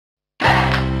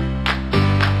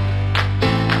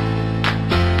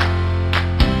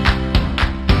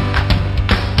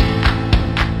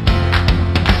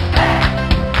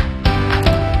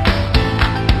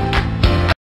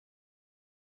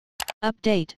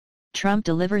Update: Trump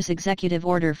delivers executive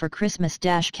order for Christmas.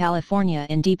 California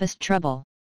in deepest trouble.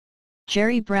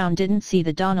 Jerry Brown didn't see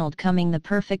the Donald coming. The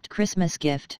perfect Christmas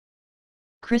gift.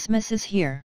 Christmas is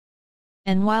here.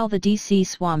 And while the DC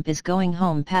swamp is going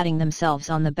home patting themselves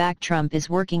on the back, Trump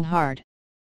is working hard.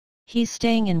 He's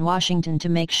staying in Washington to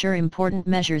make sure important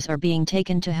measures are being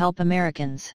taken to help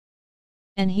Americans.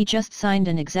 And he just signed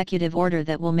an executive order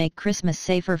that will make Christmas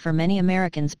safer for many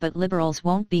Americans, but liberals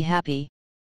won't be happy.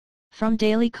 From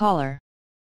Daily Caller.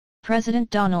 President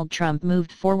Donald Trump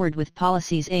moved forward with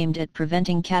policies aimed at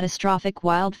preventing catastrophic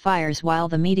wildfires while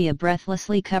the media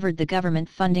breathlessly covered the government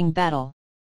funding battle.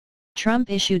 Trump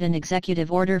issued an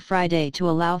executive order Friday to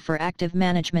allow for active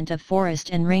management of forest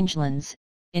and rangelands,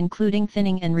 including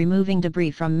thinning and removing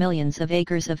debris from millions of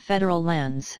acres of federal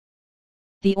lands.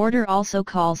 The order also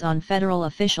calls on federal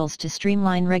officials to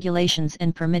streamline regulations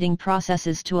and permitting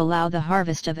processes to allow the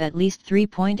harvest of at least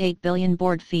 3.8 billion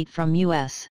board feet from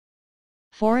U.S.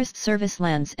 Forest Service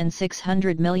lands and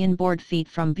 600 million board feet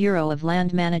from Bureau of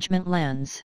Land Management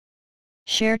lands.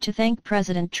 Share to thank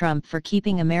President Trump for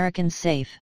keeping Americans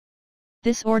safe.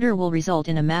 This order will result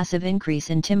in a massive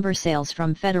increase in timber sales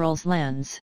from federal's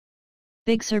lands.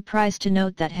 Big surprise to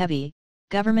note that heavy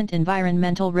government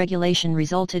environmental regulation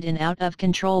resulted in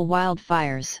out-of-control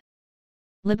wildfires.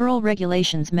 Liberal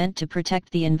regulations meant to protect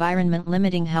the environment,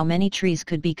 limiting how many trees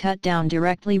could be cut down,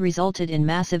 directly resulted in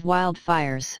massive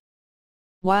wildfires.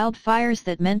 Wildfires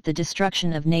that meant the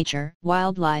destruction of nature,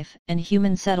 wildlife, and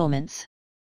human settlements.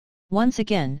 Once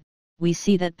again, we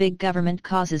see that big government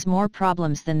causes more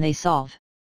problems than they solve.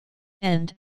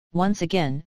 And, once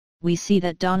again, we see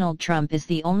that Donald Trump is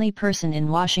the only person in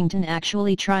Washington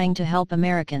actually trying to help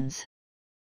Americans.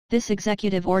 This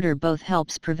executive order both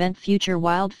helps prevent future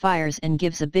wildfires and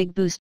gives a big boost